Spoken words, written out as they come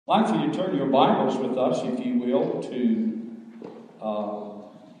I'd like for you to turn your Bibles with us, if you will, to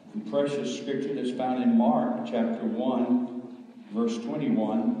the precious scripture that's found in Mark chapter 1, verse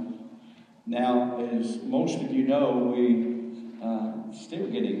 21. Now, as most of you know, we still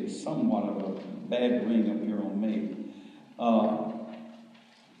getting somewhat of a bad ring up here on me.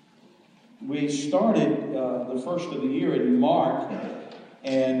 We started the first of the year in Mark,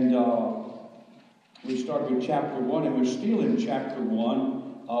 and we started with chapter 1, and we're still in chapter 1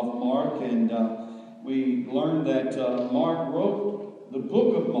 of Mark, and we learned that Mark wrote the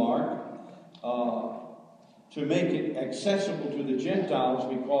book of Mark to make it accessible to the Gentiles,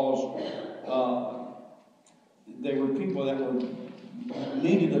 because they were people that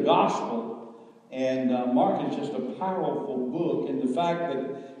needed the gospel, and Mark is just a powerful book in the fact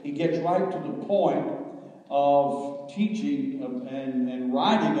that he gets right to the point of teaching and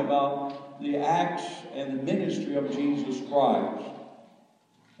writing about the acts and the ministry of Jesus Christ.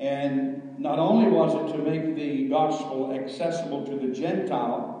 And not only was it to make the gospel accessible to the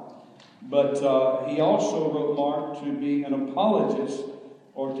Gentile, but he also wrote Mark to be an apologist,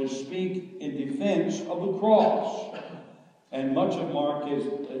 or to speak in defense of the cross. And much of Mark is,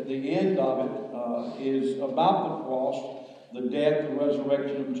 at the end of it, is about the cross, the death, the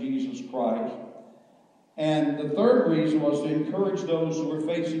resurrection of Jesus Christ. And the third reason was to encourage those who were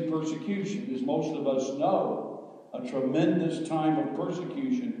facing persecution. As most of us know, a tremendous time of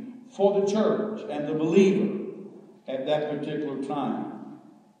persecution for the church and the believer at that particular time.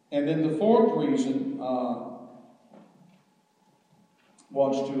 And then the fourth reason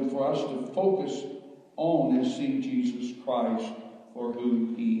was for us to focus on and see Jesus Christ for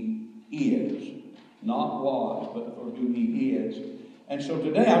who he is. Not was, but for who he is. And so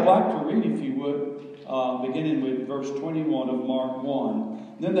today I'd like to read, if you would, beginning with verse 21 of Mark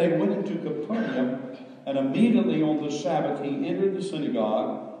 1. Then they went into Capernaum, and immediately on the Sabbath he entered the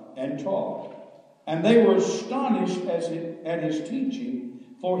synagogue and taught. And they were astonished at his teaching,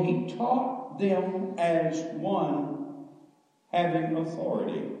 for he taught them as one having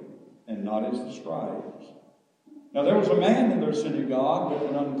authority, and not as the scribes. Now there was a man in their synagogue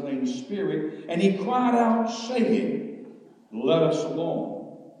with an unclean spirit, and he cried out, saying, "Let us alone.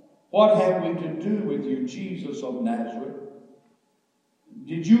 What have we to do with you, Jesus of Nazareth?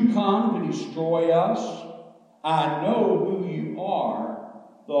 Did you come to destroy us? I know who you are,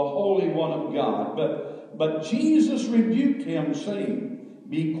 the Holy One of God." But Jesus rebuked him, saying,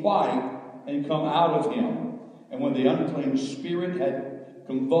 "Be quiet and come out of him." And when the unclean spirit had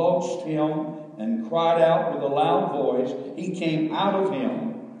convulsed him and cried out with a loud voice, he came out of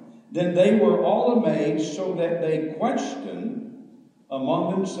him. Then they were all amazed, so that they questioned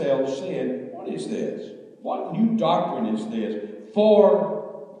among themselves, saying, "What is this? What new doctrine is this? For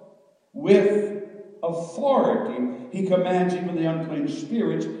with authority he commands even the unclean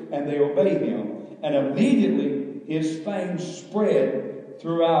spirits, and they obey him." And immediately his fame spread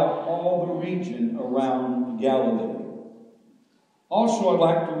throughout all the region around Galilee. Also, I'd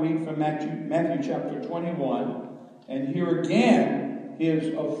like to read from Matthew chapter 21, and here again his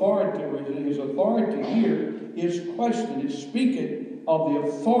authority here is questioned. It's speaking of the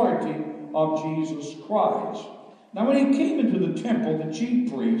authority of Jesus Christ. Now, when he came into the temple, the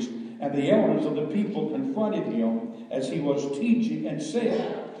chief priests and the elders of the people confronted him as he was teaching and said,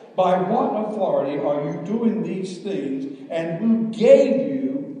 "By what authority are you doing these things? And who gave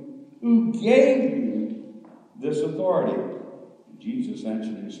you this authority?" Jesus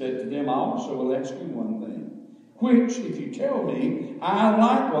answered and said to them, "I also will ask you one thing, which, if you tell me, I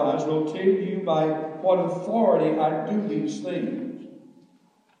likewise will tell you by what authority I do these things."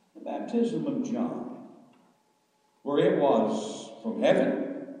 The baptism of John, where it was from heaven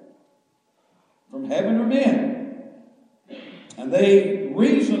or men. And they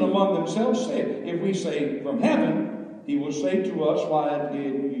reasoned among themselves, saying, "If we say from heaven, he will say to us, why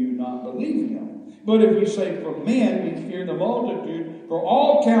did you not believe him? But if we say from men, we fear the multitude, for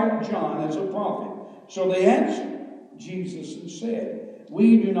all count John as a prophet." So they answered Jesus and said,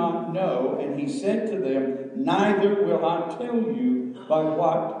 "We do not know." And he said to them, "Neither will I tell you by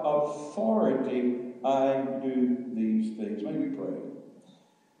what authority I do these things." May we pray.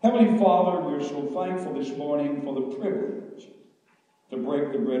 Heavenly Father, we're so thankful this morning for the privilege to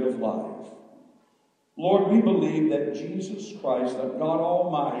break the bread of life. Lord, we believe that Jesus Christ, that God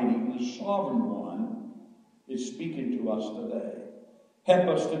Almighty, the Sovereign One, is speaking to us today. Help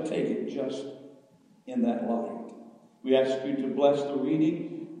us to take it just in that light. We ask you to bless the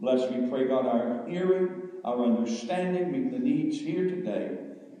reading. Bless, we pray, God, our hearing, our understanding, meet the needs here today.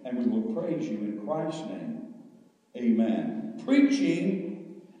 And we will praise you in Christ's name. Amen. Preaching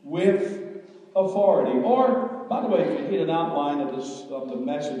with authority, or By the way, if you get an outline of the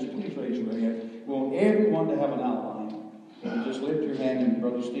message, please raise your hand. We want everyone to have an outline. You just lift your hand and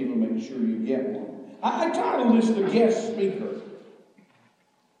Brother Steve will make sure you get one. I titled this The Guest Speaker.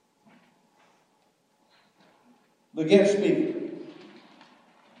 The guest speaker.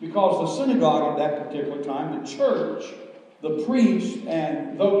 Because the synagogue at that particular time, the church, the priest,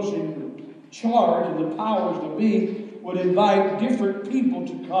 and those in charge and the powers to be would invite different people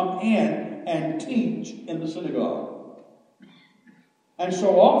to come in and teach in the synagogue. And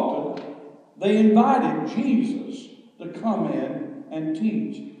so often, they invited Jesus to come in and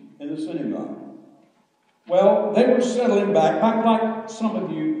teach in the synagogue. Well, they were settling back, not like some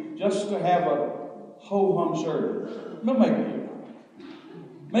of you, just to have a ho-hum service. No, maybe you're not.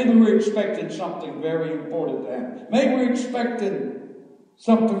 Maybe we're expecting something very important to happen. Maybe we're expecting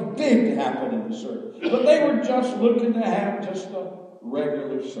something big to happen in the service. But they were just looking to have just a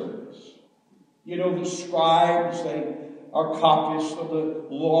regular service. You know, the scribes, they are copyists of the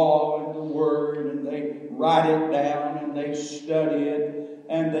law and the word, and they write it down, and they study it,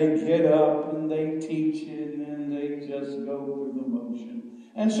 and they get up, and they teach it, and they just go through the motion.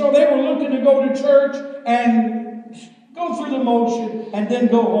 And so they were looking to go to church and go through the motion, and then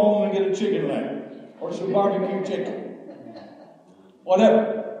go home and get a chicken leg, or some barbecue chicken.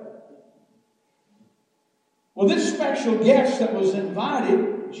 Whatever. Well, this special guest that was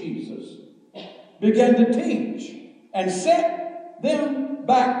invited, Jesus, began to teach and set them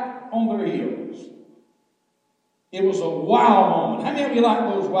back on their heels. It was a wow moment. How many of you like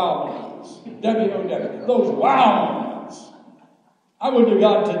those wow moments? W-O-W. Those wow moments. I would to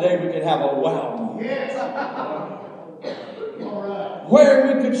God today we could have a wow moment. Yes. All right.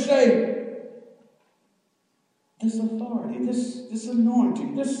 Where we could say, this authority, this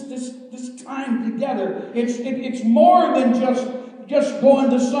anointing, this time together, it's more than just going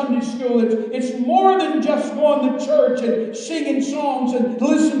to Sunday school. It's more than just going to church and singing songs and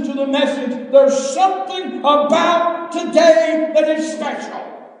listen to the message. There's something about today that is special.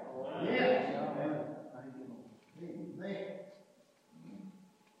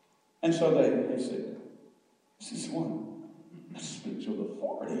 And so they said, this is one that speaks with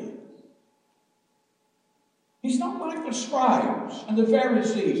authority. He's not like the scribes and the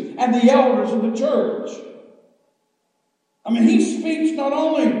Pharisees and the elders of the church. I mean, he speaks not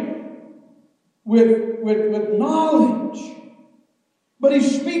only with knowledge, but he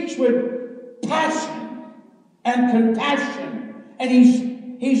speaks with passion and compassion. And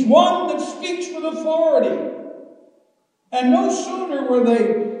he's one that speaks with authority. And no sooner were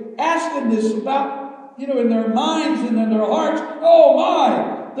they asking this about, in their minds and in their hearts, oh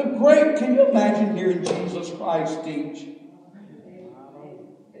my, the great, can you imagine hearing Jesus Christ teach?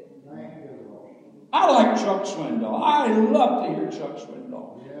 I like Chuck Swindoll. I love to hear Chuck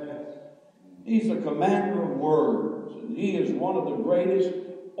Swindoll. He's a commander of words, and he is one of the greatest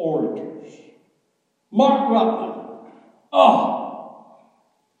orators. Mark Rutland.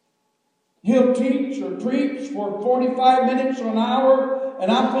 He'll teach or preach for 45 minutes or an hour, and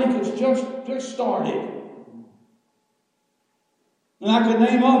I think it's just started. And I could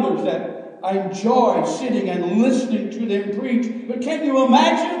name others that I enjoy sitting and listening to them preach. But can you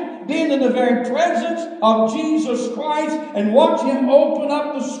imagine being in the very presence of Jesus Christ and watch him open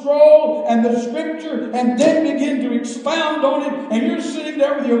up the scroll and the scripture and then begin to expound on it, and you're sitting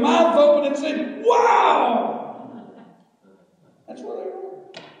there with your mouth open and saying, wow! That's where they were.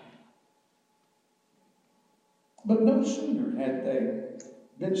 But no sooner had they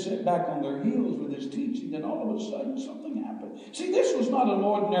been set back on their heels with his teaching, then all of a sudden something happened. See, this was not an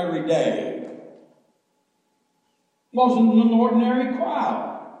ordinary day. It wasn't an ordinary crowd.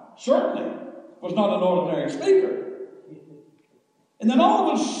 Certainly was not an ordinary speaker. And then all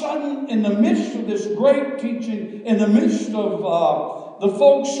of a sudden, in the midst of this great teaching, in the midst of the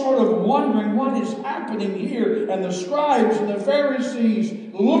folks sort of wondering what is happening here, and the scribes and the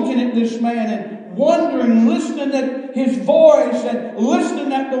Pharisees looking at this man and wondering, listening at his voice and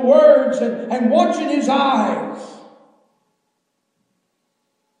listening at the words and watching his eyes.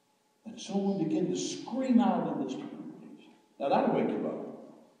 And someone began to scream out in this congregation. Now that'll wake you up.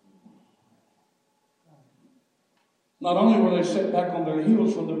 Not only were they set back on their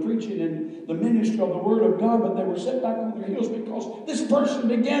heels from the preaching and the ministry of the Word of God, but they were set back on their heels because this person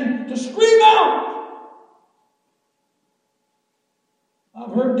began to scream out.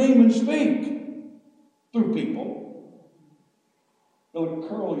 I've heard demons speak through people. It'll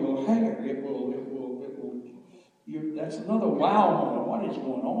curl your hair. That's another wow moment. What is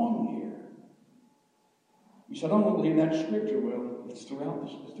going on here? You said, I don't believe that scripture. Well, it's throughout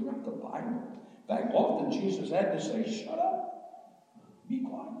the Bible. In fact, often Jesus had to say, shut up. Be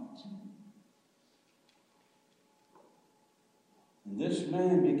quiet. And this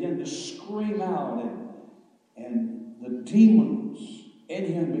man began to scream out, and the demons in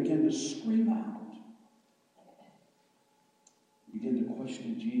him began to scream out. Began to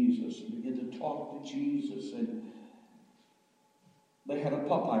question Jesus and began to talk to Jesus. And they had a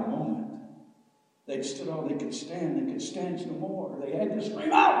Popeye moment. They stood all they could stand. They could stand no more. They had to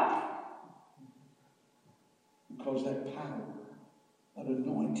scream out. Because that power, that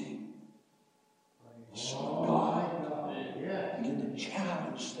anointing, the Son of God, began to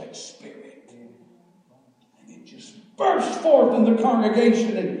challenge that spirit. And it just burst forth in the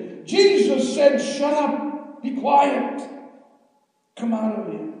congregation. And Jesus said, "Shut up, be quiet. Come out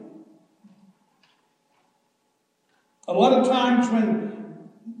of him." A lot of times when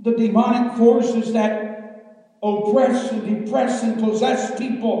the demonic forces that oppress and depress and possess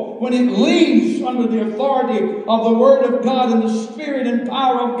people, when it leaves under the authority of the Word of God and the Spirit and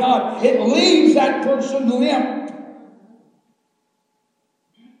power of God, it leaves that person limp.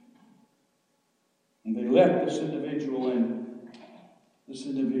 And they left this individual, and this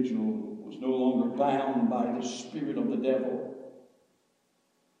individual was no longer bound by the spirit of the devil.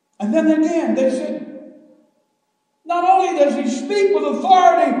 And then again, they said, not only does he speak with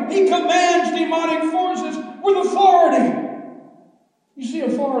authority, he commands demonic forces with authority. You see,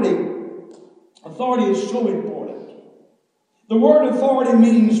 authority is so important. The word authority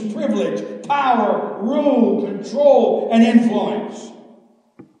means privilege, power, rule, control, and influence.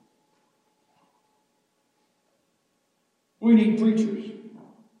 We need preachers.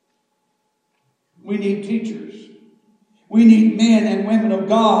 We need teachers. We need men and women of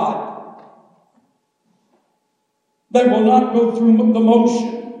God that will not go through the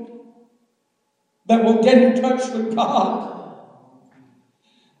motion, that will get in touch with God,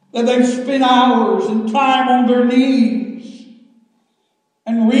 that they spend hours and time on their knees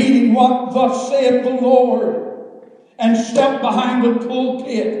and reading what thus saith the Lord, and step behind the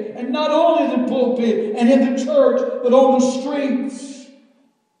pulpit, and not only the pulpit and in the church, but on the streets,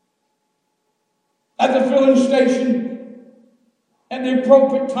 at the filling station, at the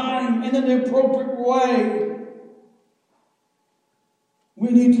appropriate time and in the appropriate way. We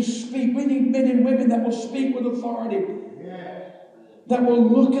need to speak. We need men and women that will speak with authority. Yes. That will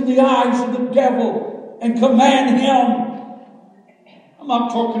look in the eyes of the devil and command him. I'm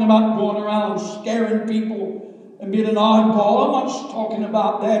not talking about going around scaring people and being an oddball. I'm not talking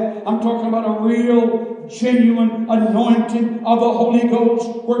about that. I'm talking about a real, genuine anointing of the Holy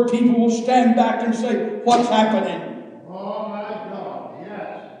Ghost where people will stand back and say, "What's happening?" Oh my God,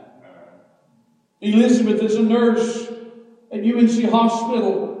 yes. Elizabeth is a nurse at UNC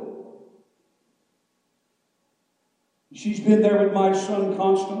Hospital. She's been there with my son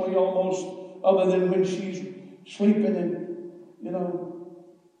constantly, almost, other than when she's sleeping. And, you know,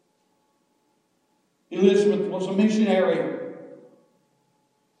 Elizabeth was a missionary.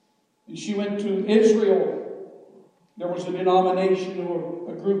 And she went to Israel. There was a denomination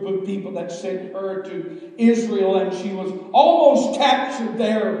or a group of people that sent her to Israel, and she was almost captured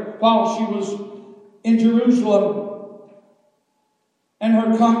there while she was in Jerusalem. And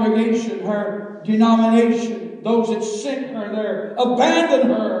her congregation, her denomination, those that sent her there, abandoned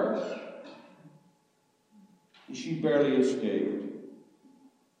her. And she barely escaped.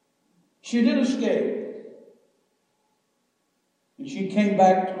 She did escape. And she came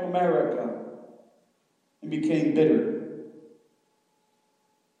back to America and became bitter.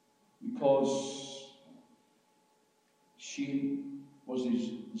 Because she was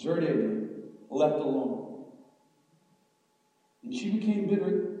deserted, left alone. And she became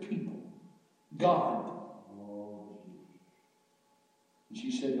bitter at people, God. And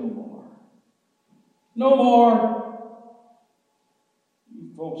she said, "No more. No more." You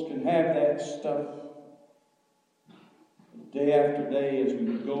folks can have that stuff. Day after day, as we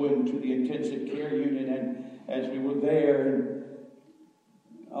would go into the intensive care unit, and as we were there, and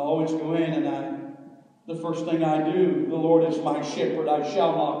I always go in, and the first thing I do, "The Lord is my shepherd, I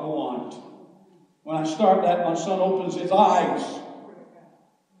shall not want." When I start that, my son opens his eyes.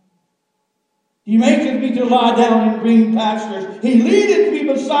 He maketh me to lie down in green pastures. He leadeth me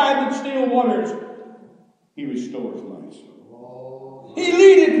beside the still waters. He restores my soul. He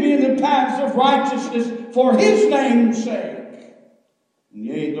leadeth me in the paths of righteousness for his name's sake. And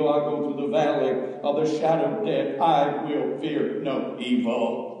yea, though I go through the valley of the shadow of death, I will fear no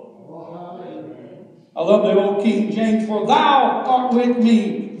evil. I love the old King James. For thou art with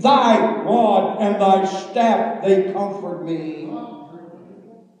me, thy rod and thy staff, they comfort me.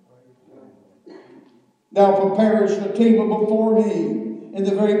 Thou preparest a table before me in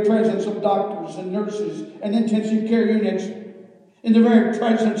the very presence of doctors and nurses and intensive care units, in the very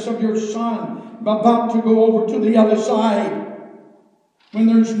presence of your son, about to go over to the other side. When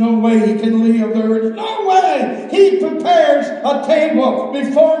there's no way he can live, there is no way. He prepares a table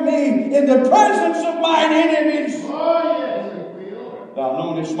before me in the presence of mine enemies. Oh, yes, it will. Thou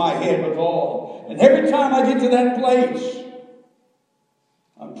anointest my head with oil. And every time I get to that place,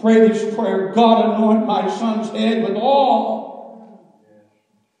 I pray this prayer, God, anoint my son's head with oil.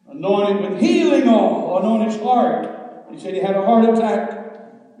 Anoint it with healing oil. Anoint his heart. He said he had a heart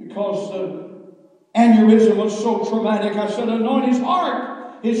attack because the aneurysm was so traumatic. I said, anoint his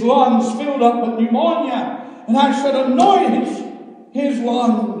heart. His lungs filled up with pneumonia. And I said, anoint his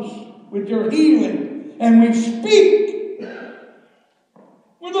lungs with your healing. And we speak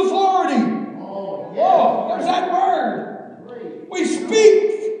with authority. Oh, there's that word. We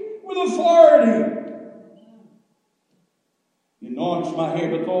speak with authority. He anoints my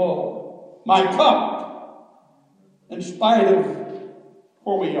head with oil. My cup, in spite of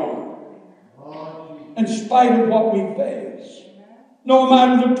where we are. In spite of what we face, no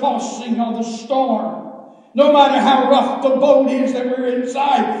matter the tossing of the storm, no matter how rough the boat is that we're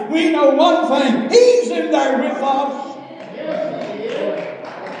inside, we know one thing: He's in there with us.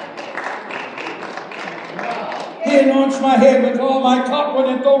 He anoints my head with all my cup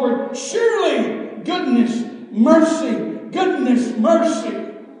runneth over. Surely goodness, mercy, goodness, mercy.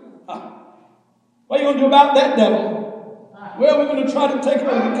 What are you going to do about that, devil? Well, we're going to try to take it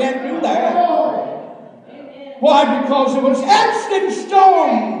over. We can't do that. Why? Because it was etched in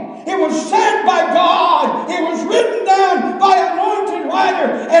stone. It was said by God. It was written down by an anointed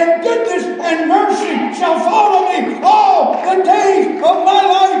writer. And goodness and mercy shall follow me all the days of my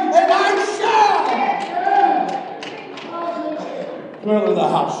life. And I shall dwell in the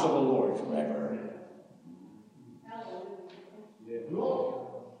house of the Lord forever.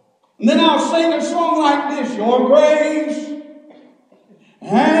 And then I'll sing a song like this. Your grace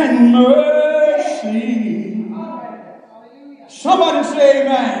and mercy. Somebody say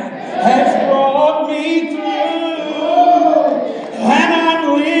amen. Has brought me through. And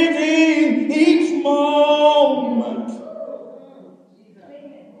I'm living each moment.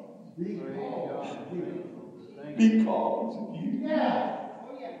 Because of you.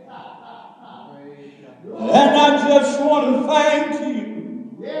 And I just want to thank you.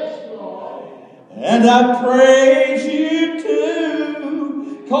 And I praise you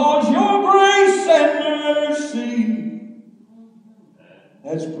too. Cause your grace and mercy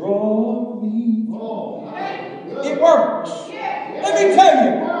has brought me. It works. Let me tell you,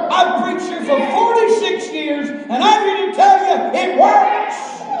 I've preached here for 46 years, and I'm here to tell you, it works.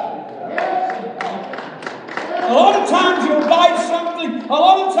 A lot of times you'll buy something, a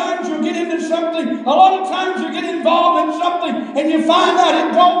lot of times you'll get into something, a lot of times you get involved in something, and you find out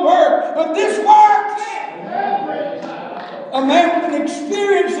it don't work. But this works. A man with an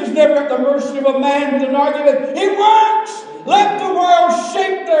experience is never at the mercy of a man with an argument. It works. Let the world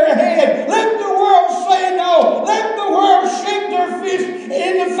shake their head. Let the world say no. Let the world shake their fist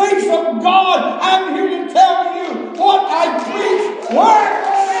in the face of God. I'm here to tell you what I preach works.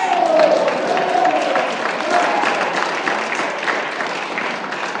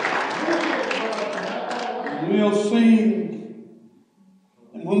 We'll sing.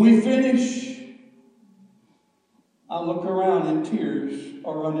 And when we finish, I'll look around and tears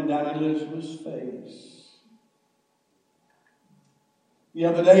are running down Elizabeth's face. The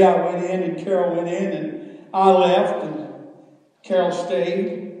other day I went in and Carol went in and I left and Carol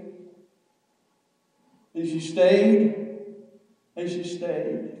stayed. And she stayed. And she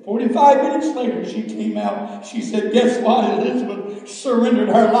stayed. 45 minutes later she came out. She said, guess what? Elizabeth surrendered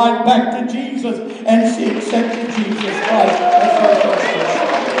her life back to Jesus and she accepted Jesus Christ. That's her first.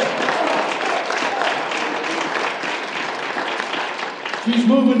 She's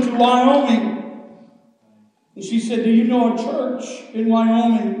moving to Wyoming. And she said, do you know a church in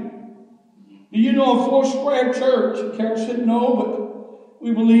Wyoming? Do you know a Foursquare church? And Carol said, no, but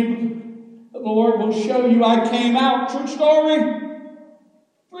we believe that the Lord will show you. I came out, true story.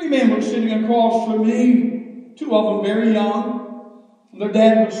 3 men were sitting across from me, 2 of them very young. And their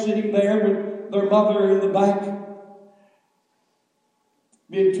dad was sitting there with their mother in the back,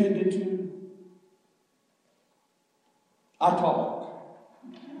 being tended to. I talk.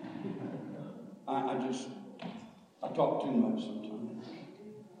 I talk too much sometimes.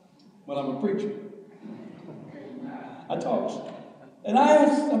 Well, I'm a preacher. I talk. And I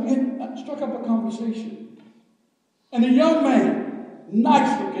struck up a conversation. And a young man,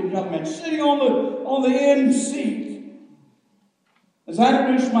 nice-looking young man, sitting on the end seat. As I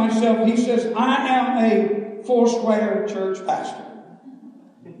introduced myself, he says, I am a Foursquare church pastor.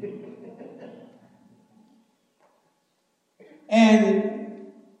 And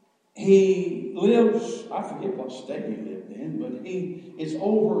he lives, I forget what state he lived in. understand, but it's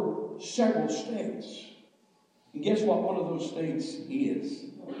over several states. And guess what one of those states is?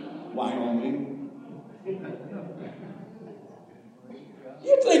 Wyoming.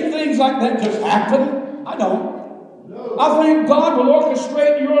 You think things like that just happen? I don't. I think God will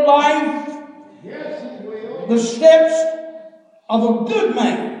orchestrate your life. Yes, He will. The steps of a good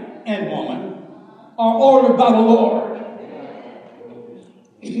man and woman are ordered by the Lord.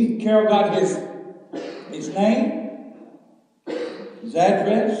 Carol got his name, his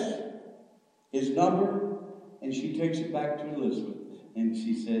address, his number, and she takes it back to Elizabeth. And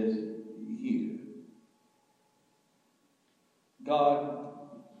she says, here. God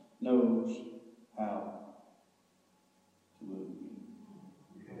knows how to move.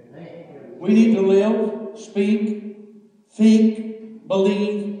 We need to live, speak, think,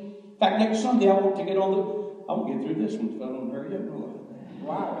 believe. In fact, next Sunday I want to get through this one, so I don't hurry up.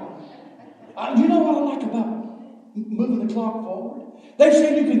 Wow. You know what I like about moving the clock forward? They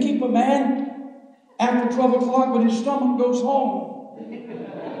say you can keep a man after 12 o'clock, but his stomach goes home.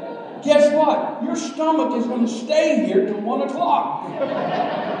 Guess what? Your stomach is going to stay here till 1 o'clock.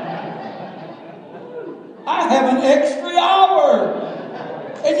 I have an extra hour,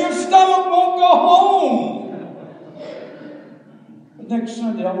 and your stomach won't go home. But next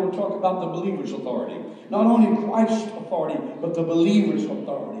Sunday, I want to talk about the believer's authority. Not only Christ's authority, but the believer's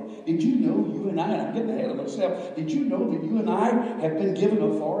authority. Did you know you and I, and I'm getting ahead of myself, did you know that you and I have been given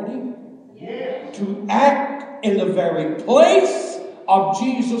authority to act in the very place of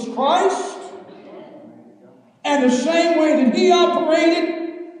Jesus Christ? And the same way that He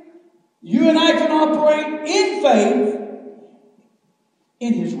operated, you and I can operate in faith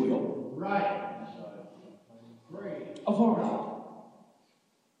in His will. Right. Authority.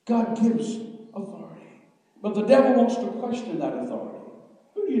 God gives authority. But the devil wants to question that authority.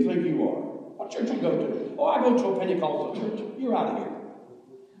 Who do you think you are? What church you go to? Oh, I go to a Pentecostal church. You're out of here.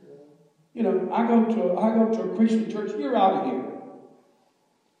 You know, I go to a Christian church. You're out of here.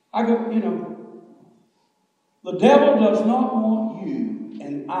 The devil does not want you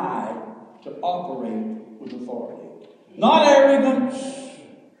and I to operate with authority. Not arrogance,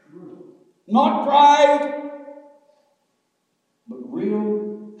 not pride, but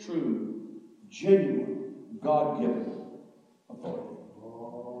real, true, genuine, God-given authority.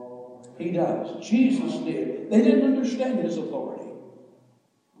 He does. Jesus did. They didn't understand His authority.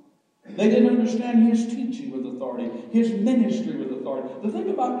 They didn't understand His teaching with authority, His ministry with authority. The thing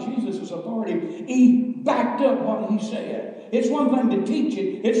about Jesus' authority, He backed up what He said. It's one thing to teach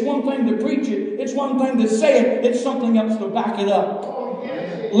it. It's one thing to preach it. It's one thing to say it. It's something else to back it up.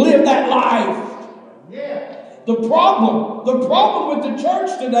 Live that life. The problem with the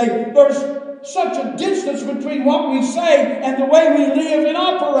church today, there's such a distance between what we say and the way we live and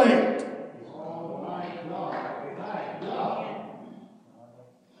operate.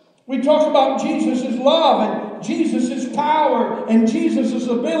 We talk about Jesus' love and Jesus' power and Jesus'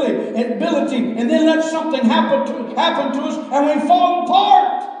 ability, and then let something happen to us and we fall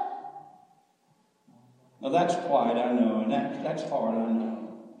apart. Now that's pride, I know, and that's hard, I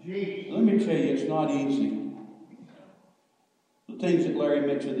know. Let me tell you, it's not easy. The things that Larry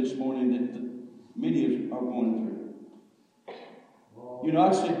mentioned this morning that many are going through. You know,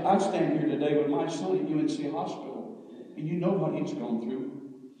 I stand here today with my son at UNC Hospital, and you know what he's gone through.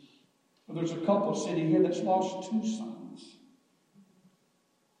 There's a couple sitting here that's lost 2 sons.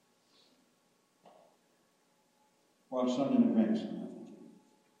 Or a son and a grandson,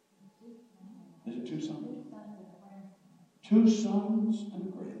 I think. Is it 2 sons? 2 sons and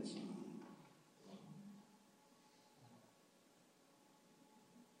a grandson.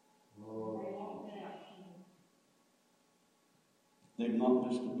 They've not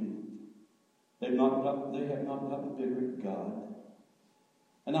missed a beat. They have not gotten bitter at God.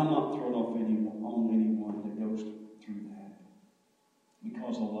 And I'm not throwing off on anyone that goes through that.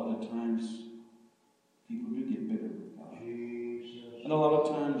 Because a lot of times, people do get bitter with God. And a lot of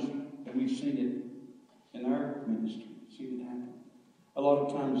times, and we've seen it in our ministry, seen it happen. A lot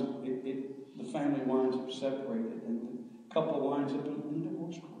of times, the family winds up separated, and the couple winds up in a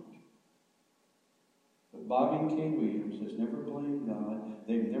divorce court. But Bobby and Kay Williams has never blamed God.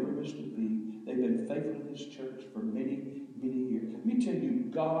 They've never missed a beat. They've been faithful to this church for many, many years. Let me tell you,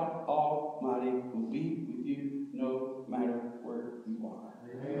 God Almighty will be with you no matter where you are.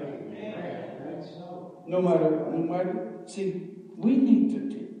 Amen. No matter. See, we need to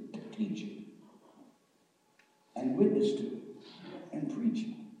teach it and witness to it and preach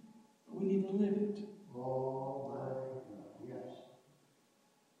it. But we need to live it. Yes.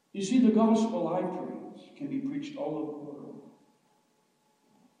 You see, the gospel I preach can be preached all over the world.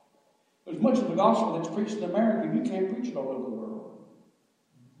 There's There's much of the gospel that's preached in America. You can't preach it all over the world.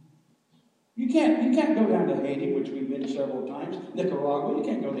 You can't go down to Haiti, which we've been several times, Nicaragua. You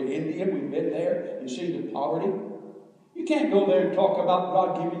can't go to India. We've been there and seen the poverty. You can't go there and talk about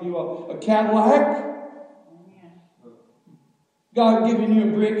God giving you a Cadillac. God giving you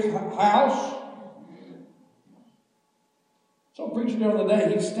a brick house. So a preacher the other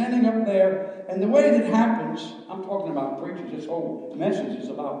day, he's standing up there, and the way that happens, I'm talking about preachers, this whole message is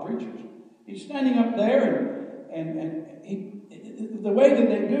about preachers. He's standing up there, and the way that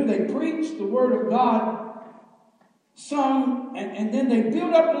they do, they preach the Word of God, some, and then they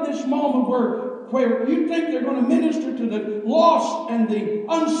build up to this moment where you think they're going to minister to the lost and the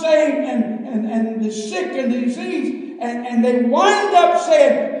unsaved and the sick and the diseased, and they wind up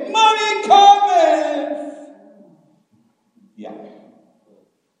saying, money cometh. Yeah.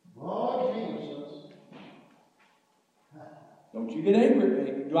 Oh, Jesus. Don't you get angry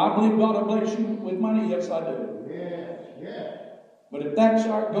at me. Do I believe God will bless you with money? Yes, I do. Yes, yes. But if that's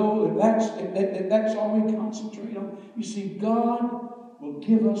our goal, if that's all we concentrate on, you see, God will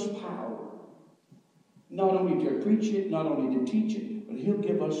give us power. Not only to preach it, not only to teach it, but He'll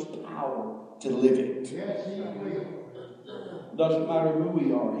give us power to live it. Yes, He will. Doesn't matter who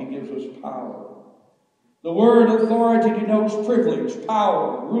we are, He gives us power. The word authority denotes privilege,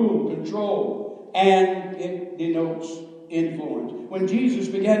 power, rule, control, and it denotes influence. When Jesus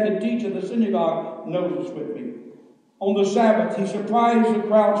began to teach in the synagogue, notice with me, on the Sabbath, He surprised the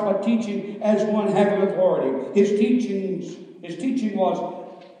crowds by teaching as one having authority. His teaching was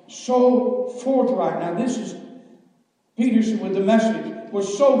so forthright. Now this is Peterson with the message,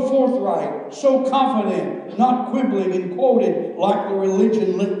 was so forthright, so confident, not quibbling and quoted like the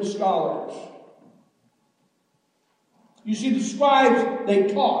religion-lit scholars. You see, the scribes, they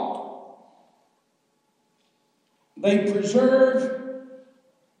taught. They preserve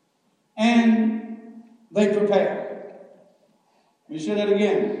and they prepare. Let me say that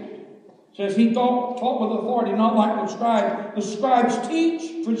again. It says he taught with authority, not like the scribes. The scribes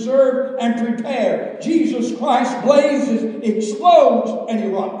teach, preserve, and prepare. Jesus Christ blazes, explodes, and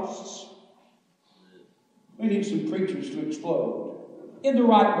erupts. We need some preachers to explode in the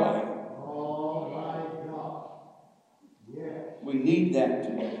right way. Oh, my God. Yes. We need that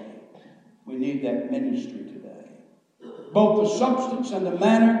today. We need that ministry today. Both the substance and the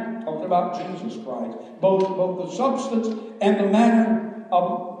manner, talking about Jesus Christ, both the substance and the manner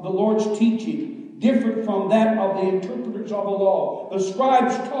of the Lord's teaching differed from that of the interpreters of the law. The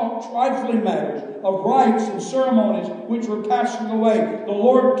scribes taught trifling matters of rites and ceremonies which were passing away. The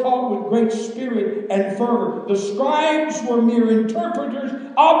Lord taught with great spirit and fervor. The scribes were mere interpreters of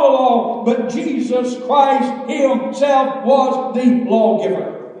the law, but Jesus Christ Himself was the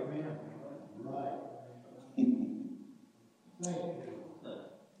lawgiver.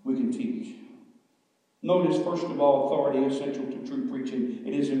 We can teach. Notice, first of all, authority is essential to true preaching.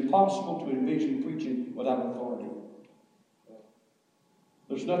 It is impossible to envision preaching without authority.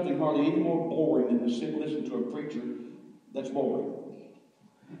 There's nothing hardly any more boring than to sit and listen to a preacher that's boring.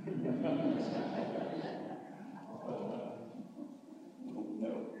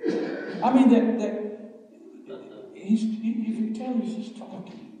 No. I mean, you can tell he's just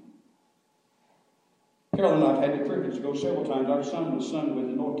talking. Carol and I have had the privilege to go several times. Our son was sung with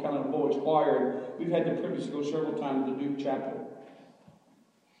the North Carolina Boys Choir. We've had the privilege to go several times to Duke Chapel.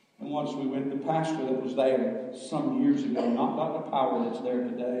 And once we went, the pastor that was there some years ago, not the power that's there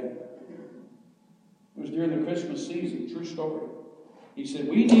today. It was during the Christmas season, true story. He said,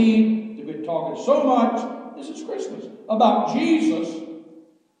 we need to be talking so much, this is Christmas, about Jesus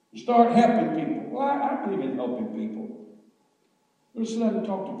and start helping people. Well, I believe in helping people. Let's let him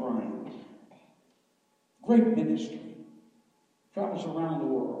talk to Brian. Great ministry. Travels around the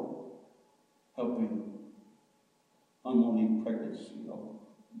world helping unwanted pregnancy, girls.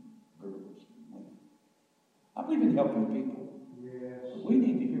 I believe in helping people. Yes. But we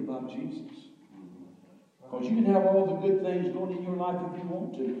need to hear about Jesus. Because you can have all the good things going in your life if you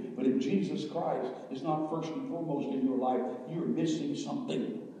want to. But if Jesus Christ is not first and foremost in your life, you're missing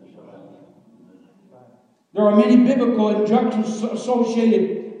something. There are many biblical injunctions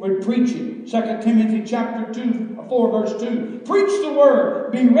associated with preaching. 2 Timothy chapter 4 verse 2. Preach the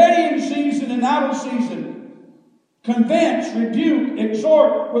word. Be ready in season and out of season. Convince, rebuke,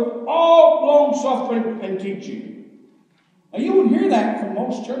 exhort with all long-suffering and teaching. Now you won't hear that from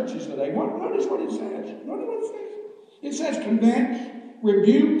most churches today. Notice what it says. Notice what it says. It says convince,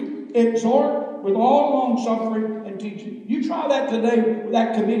 rebuke, exhort with all long-suffering and teaching. You try that today with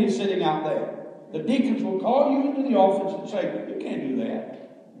that committee sitting out there. The deacons will call you into the office and say, you can't do that.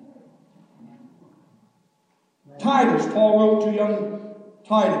 Titus, Paul wrote to young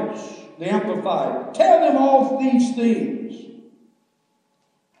Titus, the Amplified. Tell them all these things.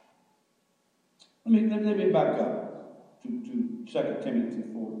 Let me back up to 2 Timothy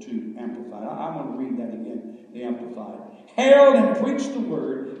 4:2, Amplified. I want to read that again, the Amplified. Herald and preach the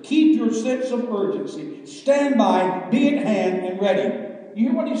word. Keep your sense of urgency. Stand by, be at hand, and ready. You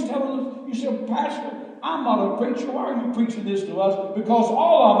hear what he's telling us? You say, Pastor, I'm not a preacher. Why are you preaching this to us? Because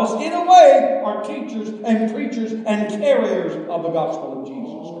all of us, in a way, are teachers and preachers and carriers of the gospel of Jesus.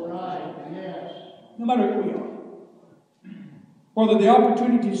 All right, yes. No matter who we are. Whether the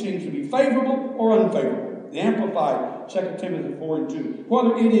opportunity seems to be favorable or unfavorable. The Amplified, 2 Timothy 4:2.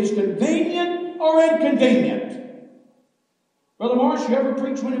 Whether it is convenient or inconvenient. Brother Marsh, you ever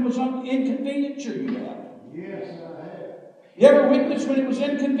preached when it was inconvenient? Sure you have. Yes, I have. You ever witnessed when it was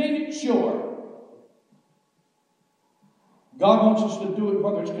inconvenient? Sure. God wants us to do it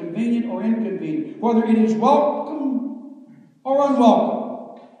whether it's convenient or inconvenient. Whether it is welcome or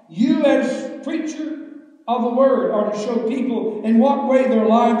unwelcome. You as preacher of the word are to show people in what way their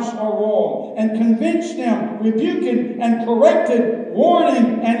lives are wrong and convince them, rebuking and correcting,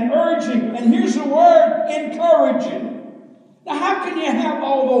 warning and urging. And here's the word, encouraging. Now, how can you have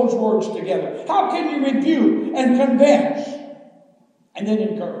all those words together? How can you rebuke and convince and then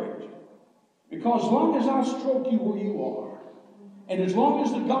encourage? Because as long as I stroke you where you are, and as long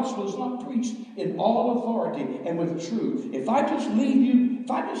as the gospel is not preached in all authority and with truth, if I just leave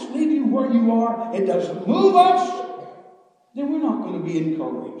you where you are, it doesn't move us, then we're not going to be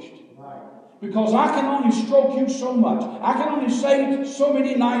encouraged. Because I can only stroke you so much. I can only say so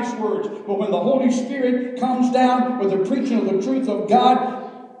many nice words. But when the Holy Spirit comes down with the preaching of the truth of God,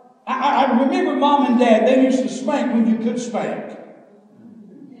 I remember Mom and Dad, they used to spank when you could spank.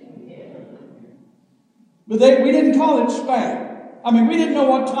 But we didn't call it spank. I mean, we didn't know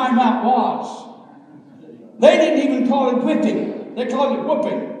what timeout was. They didn't even call it whipping. They called it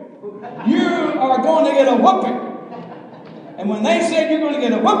whooping. You are going to get a whooping. And when they said you're going to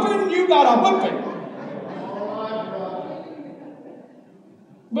get a whooping, you got a whooping.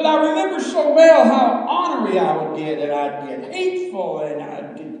 But I remember so well how ornery I would get, and I'd get hateful, and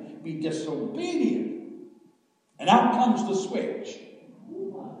I'd be disobedient. And out comes the switch.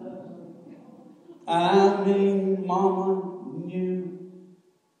 I mean, Mama knew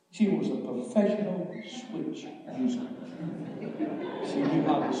she was a professional switch user. She knew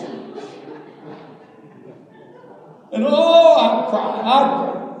how to switch. And I'd cry.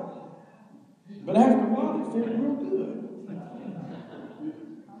 But after a while, it felt real good.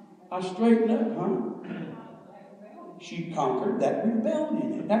 I straightened up, She conquered that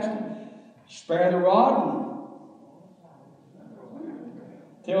rebellion. That's spare the rod and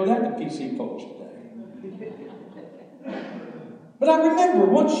tell that to PC folks today. But I remember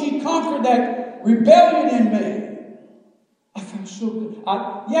once she conquered that rebellion in me, I felt so good.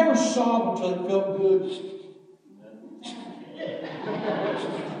 You ever sob until it felt good?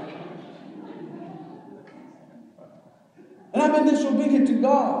 And I've been disobedient to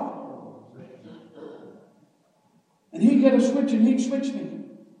God. And he'd get a switch and he'd switch me.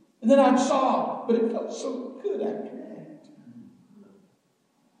 And then I'd sob, but it felt so good after that.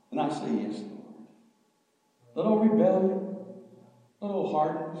 And I say, yes, Lord. That old rebellion, that old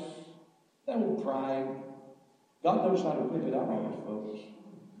hardness, that old pride, God knows how to whip it out of us, folks.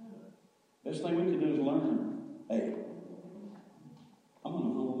 Best thing we can do is learn. Hey, I'm going to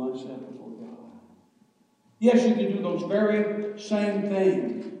humble myself before God. Yes, you can do those very same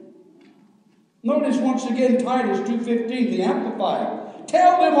things. Notice once again Titus 2:15, the Amplified.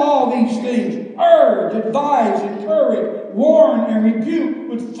 Tell them all these things. Urge, advise, encourage, warn, and rebuke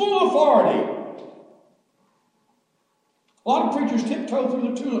with full authority. A lot of preachers tiptoe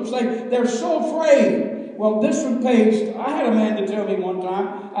through the tulips. They're so afraid. Well, this one pays. I had a man to tell me one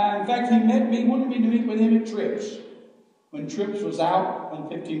time. In fact, he wanted me to meet with him at Trips. When Trips was out on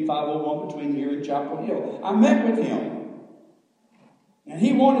 15501 between here and Chapel Hill. I met with him. And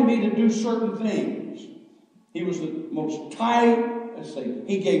he wanted me to do certain things. He was the most tight.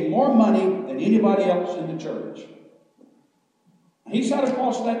 He gave more money than anybody else in the church. He sat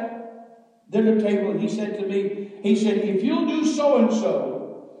across that dinner table and he said to me, if you'll do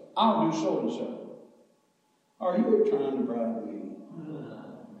so-and-so, I'll do so-and-so. Are you trying to bribe me?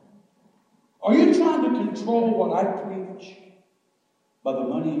 Are you trying to control what I preach by the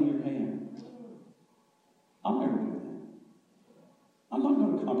money in your hand? I'll never do that. I'm not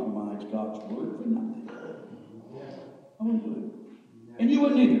going to compromise God's word for nothing. I wouldn't do it. And you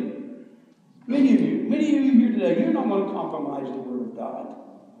wouldn't either. Many of you here today, you're not going to compromise the word of God.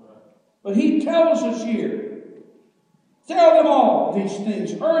 But he tells us here, Tell them all these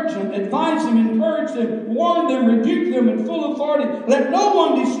things. Urge them, advise them, encourage them, warn them, rebuke them in full authority. Let no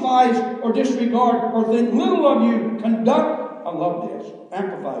one despise or disregard or think little of you. Conduct, I love this,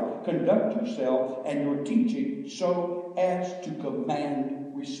 amplified, conduct yourself and your teaching so as to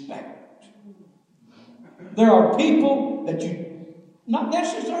command respect. There are people that you not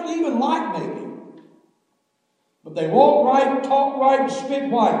necessarily even like maybe, but they walk right, talk right, and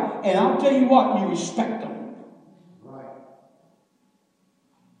spit right. And I'll tell you what, you respect them.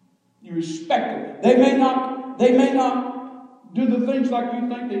 You respect them. They may not do the things like you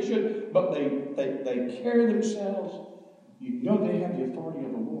think they should, but they carry themselves. You know they have the authority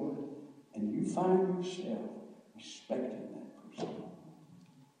of the Lord, and you find yourself respecting that person.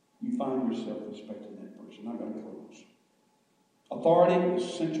 You find yourself respecting that person. I'm going to close. Authority is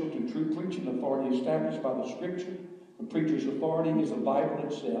essential to true preaching. Authority established by the Scripture. The preacher's authority is the Bible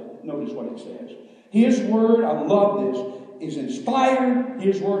itself. Notice what it says. His word, I love this, is inspired.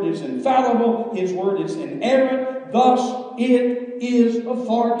 His word is infallible. His word is inerrant. Thus, it is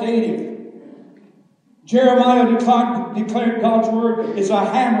authoritative. Jeremiah declared God's word is a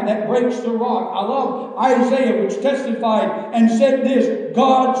hammer that breaks the rock. I love Isaiah, which testified and said this: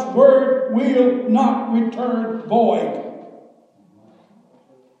 God's word will not return void.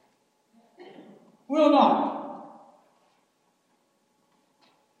 Will not.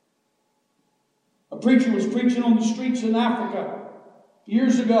 A preacher was preaching on the streets in Africa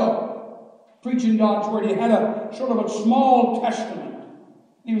years ago, preaching God's word. He had a sort of a small testament.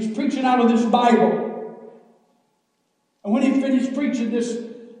 He was preaching out of this Bible. And when he finished preaching, this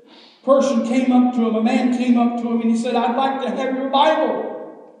person came up to him, a man came up to him, and he said, I'd like to have your Bible.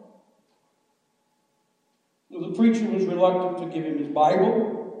 Well, the preacher was reluctant to give him his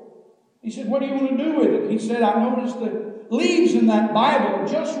Bible. He said, what do you want to do with it? He said, I noticed the leaves in that Bible are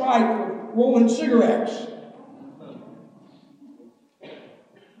just right for rolling cigarettes.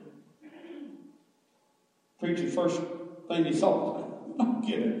 Preacher, first thing he thought, I'm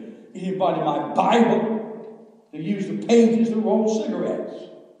kidding. Anybody my Bible? They use the pages to roll cigarettes.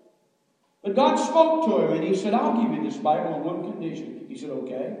 But God spoke to him and he said, I'll give you this Bible on one condition. He said,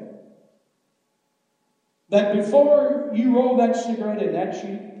 okay. That before you roll that cigarette in that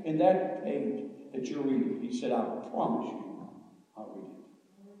sheet, in that page that you're reading, he said, I promise you, I'll read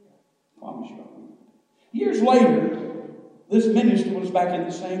it. Promise you, I'll read it. Years later, this minister was back in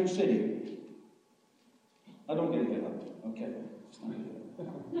the same city. I don't get ahead of it. Okay.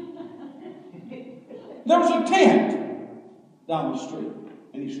 There was a tent down the street,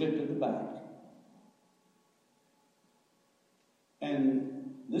 and he slipped in the back.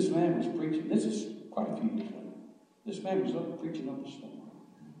 And this man was preaching. This is quite a few years later. This man was up preaching up the storm.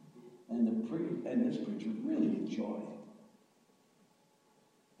 And this preacher really enjoyed it.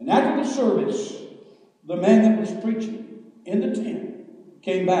 And after the service, the man that was preaching in the tent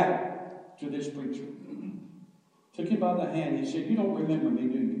came back to this preacher. Took him by the hand. He said, you don't remember me,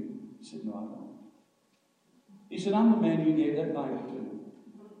 do you? He said, no, I don't. He said, I'm the man you gave that Bible to.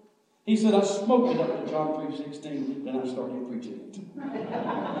 He said, I smoked it up to John 3:16, then I started preaching it.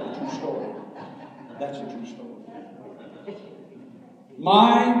 That's a true story. That's a true story.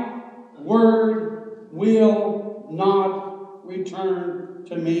 My word will not return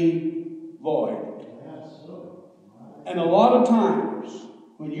to me void. And a lot of times,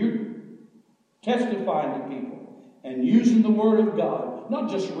 when you're testifying to people and using the word of God, not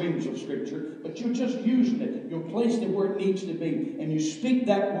just reams of Scripture, but you're just using it. You're placing it where it needs to be. And you speak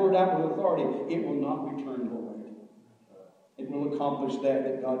that word out with authority. It will not return void. It will accomplish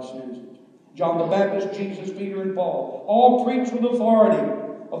that God sends it. John the Baptist, Jesus, Peter, and Paul all preach with authority.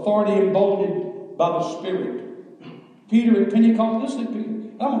 Authority emboldened by the Spirit. Peter at Pentecost. Listen to Peter.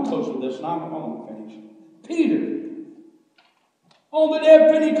 I'm going to close with this and I'm going to finish. Peter, on the day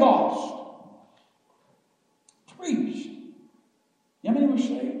of Pentecost, preached. You know how many were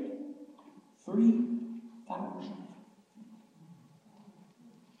saved? 3,000.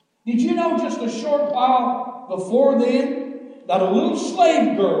 Did you know just a short while before then that a little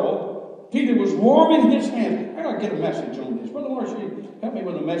slave girl, Peter was warming his hands. I got to get a message on this. Brother Marshall, help me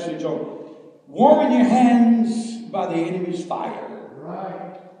with a message on warming your hands by the enemy's fire.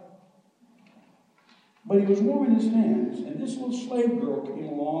 Right. But he was warming his hands, and this little slave girl came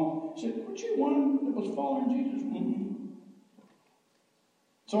along and said, weren't you one that was following Jesus? Mm-hmm.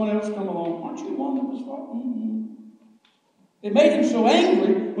 Someone else come along, aren't you one that was following? Mm-hmm. It made him so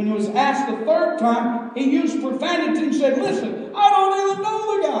angry when he was asked the third time, he used profanity and said, listen, I don't even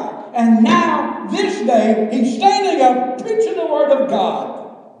know the guy. And now, this day, he's standing up preaching the word of God.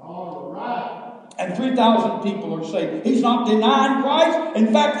 All right. And 3,000 people are saved. He's not denying Christ.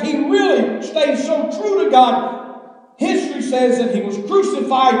 In fact, he really stays so true to God. His says that he was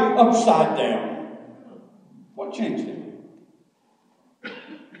crucified upside down. What changed him?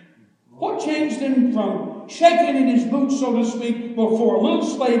 What changed him from shaking in his boots, so to speak, before a little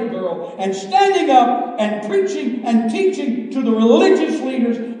slave girl and standing up and preaching and teaching to the religious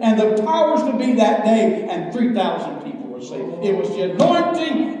leaders and the powers to be that day, and 3,000 people were saved? It was the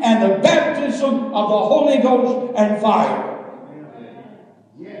anointing and the baptism of the Holy Ghost and fire.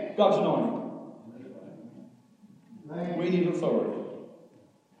 God's anointing. We need authority.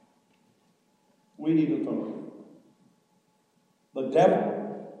 We need authority. The devil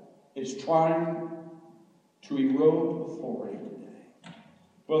is trying to erode authority today.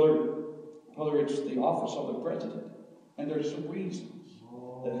 Whether it's the office of the president, and there's some reasons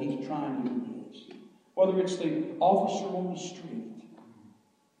that he's trying to do this. Whether it's the officer on the street,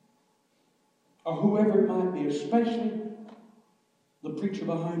 or whoever it might be, especially the preacher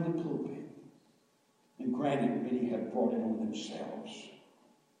behind the pulpit. And granted, many have brought it on themselves.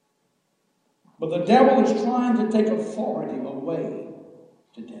 But the devil is trying to take authority away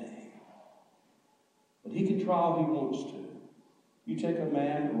today. But he can try all he wants to. You take a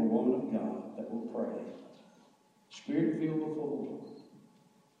man or a woman of God that will pray, Spirit-filled before the Lord,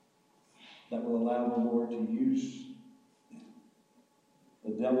 that will allow the Lord to use them.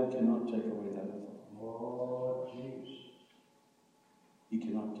 The devil cannot take away that authority. Oh, Jesus. He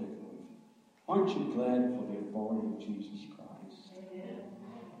cannot take it away. Aren't you glad for the authority of Jesus Christ?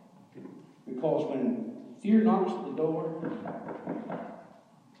 Because when fear knocks at the door,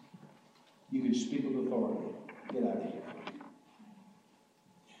 you can speak with authority. Get out of here.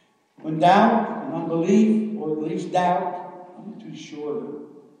 When doubt and unbelief, or at least doubt, I'm not too sure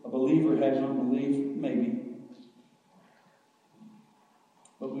a believer has unbelief, maybe.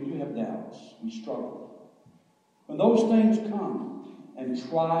 But we do have doubts. We struggle. When those things come and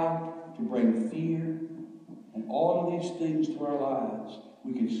try to bring fear and all of these things to our lives,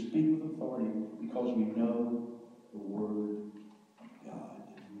 we can speak with authority because we know the Word of God.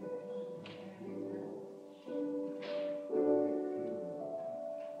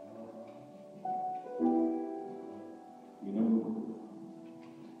 We know the Word.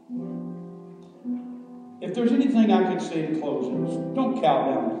 If there's anything I could say in closing, don't cow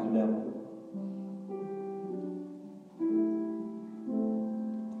down to the devil.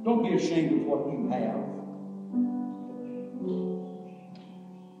 Don't be ashamed of what you have.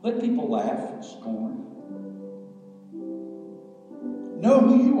 Let people laugh and scorn. Know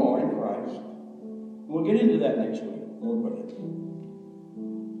who you are in Christ. We'll get into that next week, Lord willing.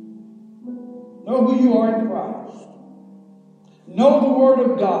 Know who you are in Christ. Know the Word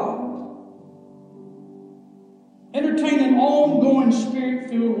of God. Entertain an ongoing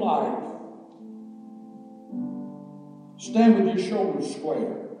Spirit-filled life. Stand with your shoulders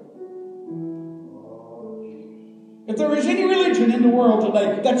square. If there is any religion in the world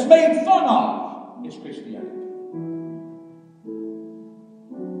today that's made fun of, it's Christianity.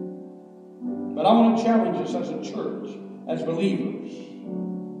 But I want to challenge us as a church, as believers.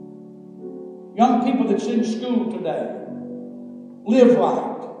 Young people that's in school today, live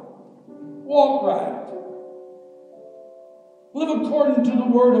right, walk right, live according to the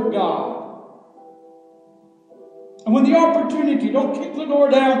Word of God. And when the opportunity, don't kick the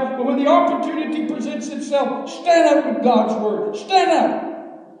door down, but when the opportunity presents itself, stand up with God's Word. Stand up.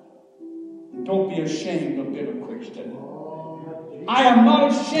 And don't be ashamed of being a Christian. I am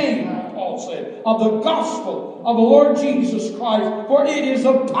not ashamed, Paul said, of the gospel of the Lord Jesus Christ, for it is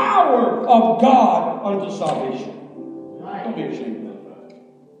the power of God unto salvation. Don't be ashamed.